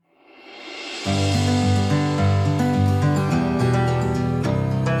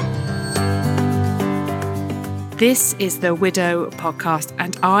This is the Widow Podcast,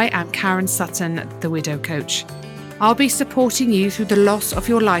 and I am Karen Sutton, the Widow Coach. I'll be supporting you through the loss of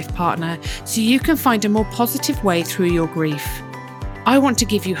your life partner so you can find a more positive way through your grief. I want to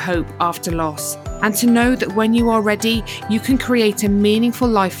give you hope after loss and to know that when you are ready, you can create a meaningful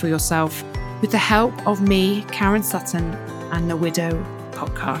life for yourself with the help of me, Karen Sutton, and the Widow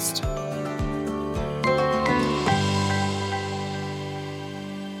Podcast.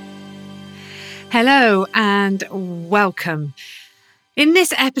 Hello and welcome. In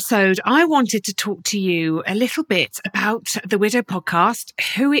this episode, I wanted to talk to you a little bit about the Widow Podcast,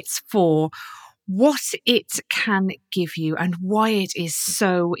 who it's for, what it can give you, and why it is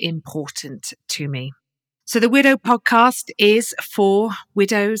so important to me. So the Widow Podcast is for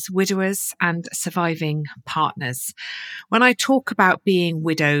widows, widowers, and surviving partners. When I talk about being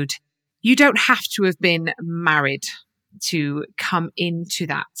widowed, you don't have to have been married to come into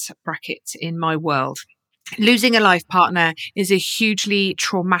that bracket in my world. Losing a life partner is a hugely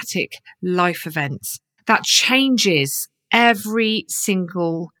traumatic life event that changes every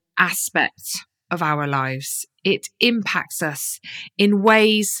single aspect of our lives. It impacts us in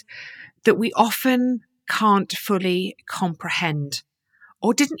ways that we often can't fully comprehend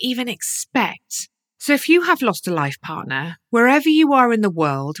or didn't even expect. So if you have lost a life partner, wherever you are in the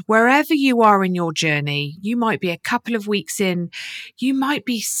world, wherever you are in your journey, you might be a couple of weeks in, you might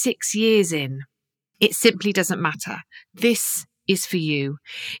be 6 years in. It simply doesn't matter. This is for you.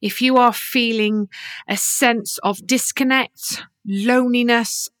 If you are feeling a sense of disconnect,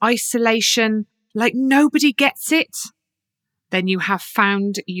 loneliness, isolation, like nobody gets it, then you have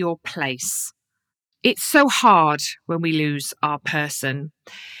found your place. It's so hard when we lose our person.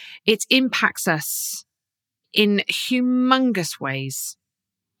 It impacts us in humongous ways.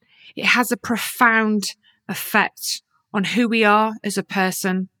 It has a profound effect on who we are as a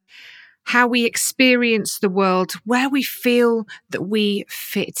person, how we experience the world, where we feel that we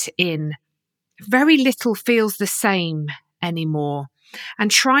fit in. Very little feels the same anymore.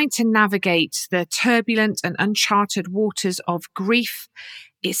 And trying to navigate the turbulent and uncharted waters of grief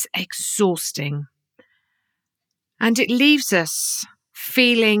is exhausting. And it leaves us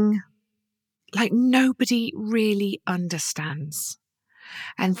feeling like nobody really understands.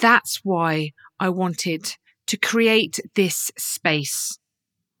 And that's why I wanted to create this space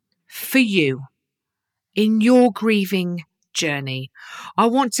for you in your grieving journey. I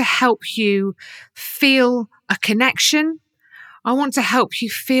want to help you feel a connection. I want to help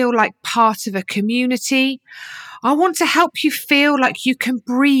you feel like part of a community. I want to help you feel like you can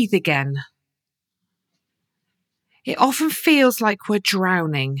breathe again. It often feels like we're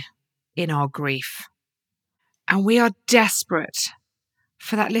drowning in our grief, and we are desperate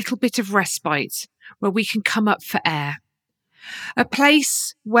for that little bit of respite where we can come up for air. A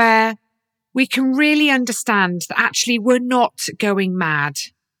place where we can really understand that actually we're not going mad.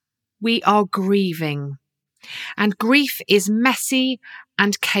 We are grieving. And grief is messy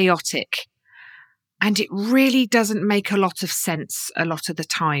and chaotic. And it really doesn't make a lot of sense a lot of the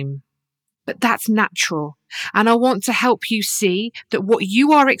time. But that's natural. And I want to help you see that what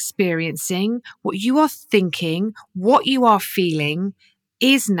you are experiencing, what you are thinking, what you are feeling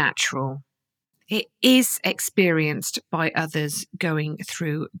is natural. It is experienced by others going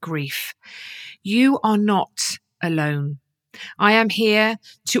through grief. You are not alone. I am here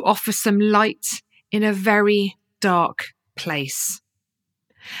to offer some light in a very dark place.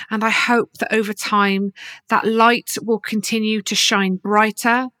 And I hope that over time, that light will continue to shine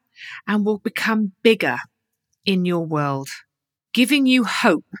brighter and will become bigger in your world, giving you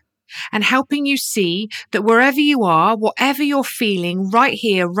hope and helping you see that wherever you are, whatever you're feeling right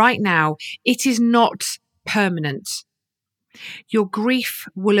here, right now, it is not permanent. Your grief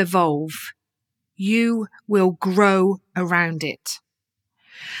will evolve. You will grow around it.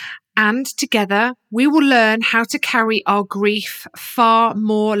 And together, we will learn how to carry our grief far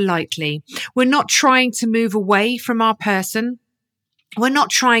more lightly. We're not trying to move away from our person. We're not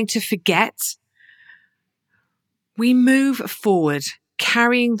trying to forget. We move forward,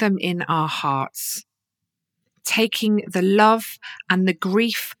 carrying them in our hearts, taking the love and the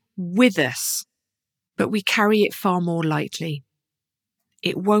grief with us, but we carry it far more lightly.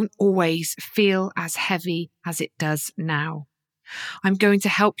 It won't always feel as heavy as it does now. I'm going to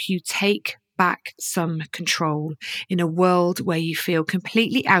help you take back some control in a world where you feel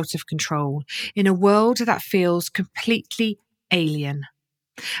completely out of control, in a world that feels completely alien.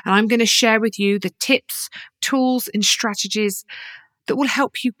 And I'm going to share with you the tips, tools, and strategies that will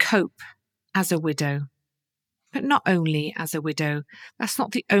help you cope as a widow. But not only as a widow. That's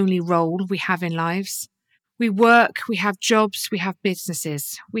not the only role we have in lives. We work, we have jobs, we have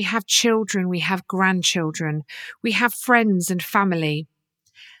businesses, we have children, we have grandchildren, we have friends and family.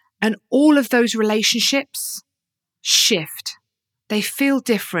 And all of those relationships shift. They feel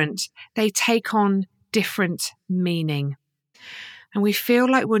different. They take on different meaning. And we feel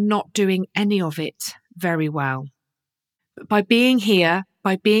like we're not doing any of it very well. But by being here,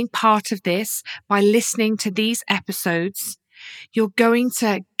 by being part of this, by listening to these episodes, you're going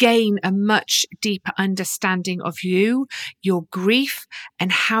to gain a much deeper understanding of you, your grief,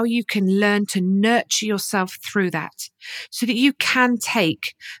 and how you can learn to nurture yourself through that so that you can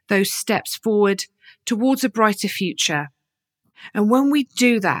take those steps forward towards a brighter future. And when we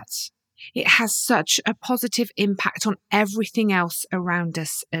do that, it has such a positive impact on everything else around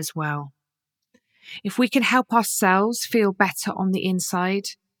us as well. If we can help ourselves feel better on the inside,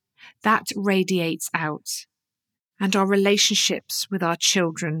 that radiates out. And our relationships with our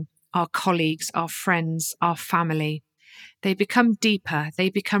children, our colleagues, our friends, our family, they become deeper, they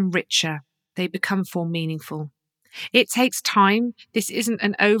become richer, they become more meaningful. It takes time. This isn't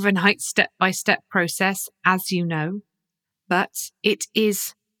an overnight step-by-step process, as you know, but it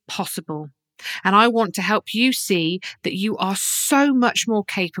is possible. And I want to help you see that you are so much more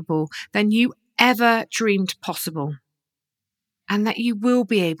capable than you ever dreamed possible, and that you will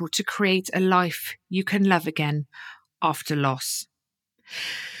be able to create a life you can love again after loss.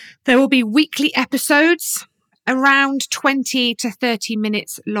 There will be weekly episodes, around 20 to 30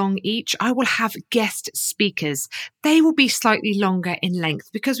 minutes long each. I will have guest speakers. They will be slightly longer in length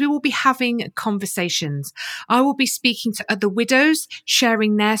because we will be having conversations. I will be speaking to other widows,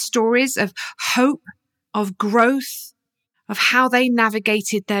 sharing their stories of hope, of growth, of how they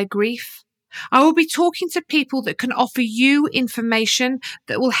navigated their grief. I will be talking to people that can offer you information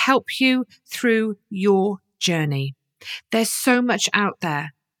that will help you through your journey. There's so much out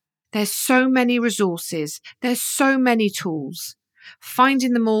there. There's so many resources. There's so many tools.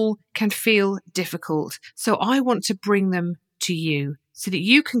 Finding them all can feel difficult. So I want to bring them to you so that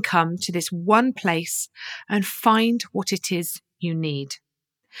you can come to this one place and find what it is you need.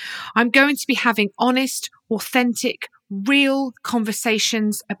 I'm going to be having honest, authentic, real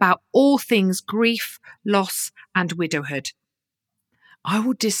conversations about all things grief, loss, and widowhood. I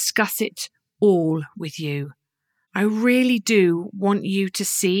will discuss it all with you. I really do want you to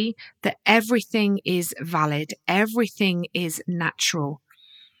see that everything is valid, everything is natural,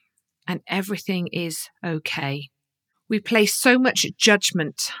 and everything is okay. We place so much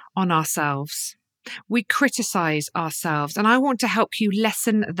judgment on ourselves. We criticize ourselves, and I want to help you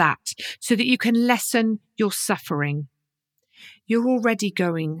lessen that so that you can lessen your suffering. You're already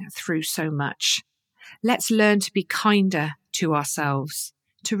going through so much. Let's learn to be kinder to ourselves,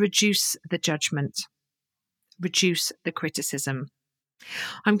 to reduce the judgment, reduce the criticism.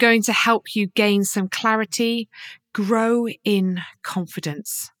 I'm going to help you gain some clarity, grow in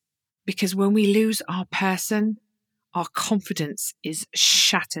confidence, because when we lose our person, our confidence is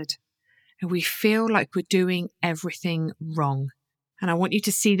shattered and we feel like we're doing everything wrong. And I want you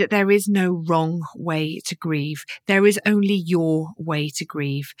to see that there is no wrong way to grieve. There is only your way to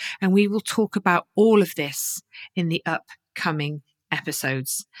grieve. And we will talk about all of this in the upcoming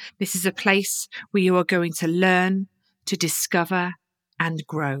episodes. This is a place where you are going to learn, to discover, and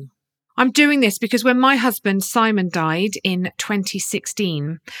grow. I'm doing this because when my husband Simon died in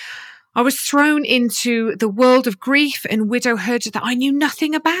 2016, I was thrown into the world of grief and widowhood that I knew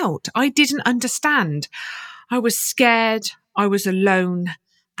nothing about. I didn't understand. I was scared. I was alone.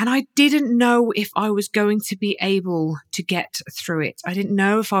 And I didn't know if I was going to be able to get through it. I didn't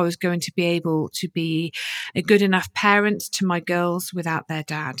know if I was going to be able to be a good enough parent to my girls without their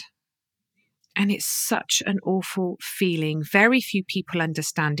dad. And it's such an awful feeling. Very few people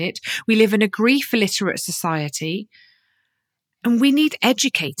understand it. We live in a grief illiterate society and we need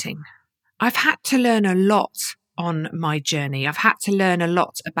educating. I've had to learn a lot on my journey. I've had to learn a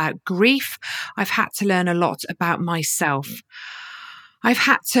lot about grief. I've had to learn a lot about myself. I've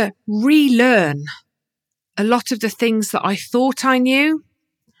had to relearn a lot of the things that I thought I knew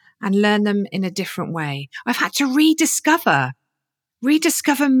and learn them in a different way. I've had to rediscover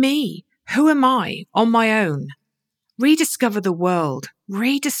me. Who am I on my own? Rediscover the world,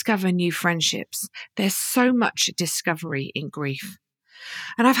 rediscover new friendships. There's so much discovery in grief.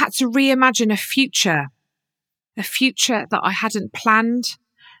 And I've had to reimagine a future that I hadn't planned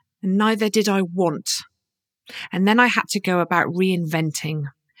and neither did I want. And then I had to go about reinventing,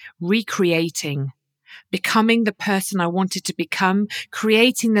 recreating, becoming the person I wanted to become,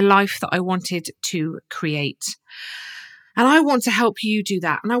 creating the life that I wanted to create. And I want to help you do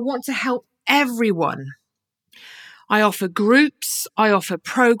that. And I want to help everyone. I offer groups, I offer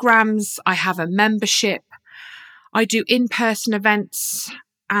programs, I have a membership. I do in-person events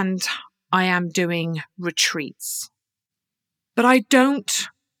and I am doing retreats. But I don't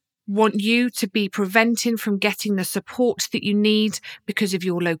want you to be prevented from getting the support that you need because of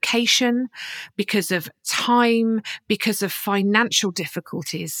your location, because of time, because of financial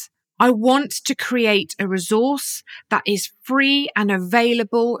difficulties. I want to create a resource that is free and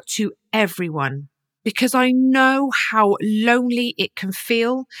available to everyone because I know how lonely it can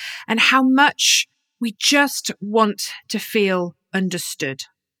feel and how much we just want to feel understood.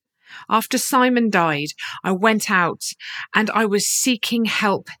 After Simon died, I went out and I was seeking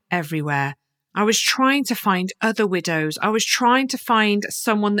help everywhere. I was trying to find other widows. I was trying to find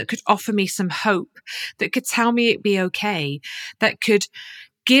someone that could offer me some hope, that could tell me it'd be okay, that could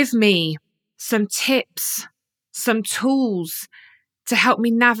give me some tips, some tools to help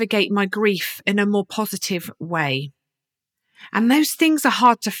me navigate my grief in a more positive way. And those things are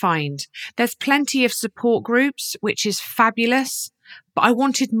hard to find. There's plenty of support groups, which is fabulous, but I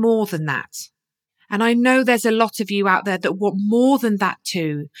wanted more than that. And I know there's a lot of you out there that want more than that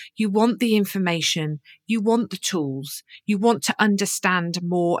too. You want the information, you want the tools, you want to understand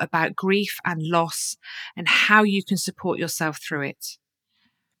more about grief and loss and how you can support yourself through it.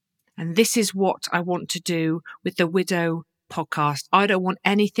 And this is what I want to do with the Widow podcast. I don't want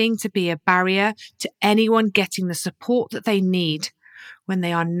anything to be a barrier to anyone getting the support that they need when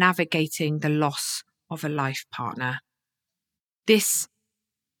they are navigating the loss of a life partner. This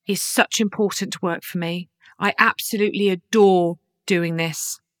is such important work for me. I absolutely adore doing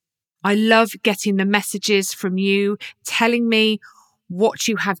this. I love getting the messages from you telling me what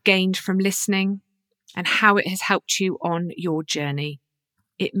you have gained from listening and how it has helped you on your journey.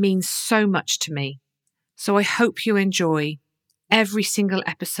 It means so much to me. So I hope you enjoy every single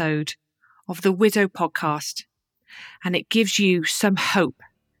episode of the Widow podcast and it gives you some hope,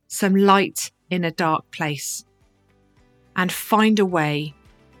 some light in a dark place, and find a way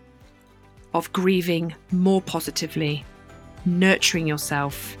of grieving more positively, nurturing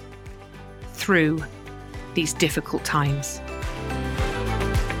yourself through these difficult times.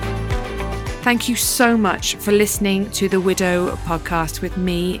 Thank you so much for listening to the Widow podcast with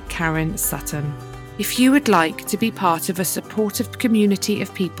me, Karen Sutton. If you would like to be part of a supportive community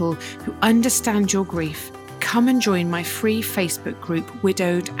of people who understand your grief, come and join my free Facebook group,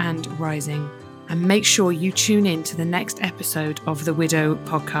 Widowed and Rising. And make sure you tune in to the next episode of the Widow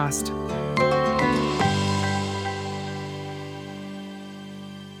podcast.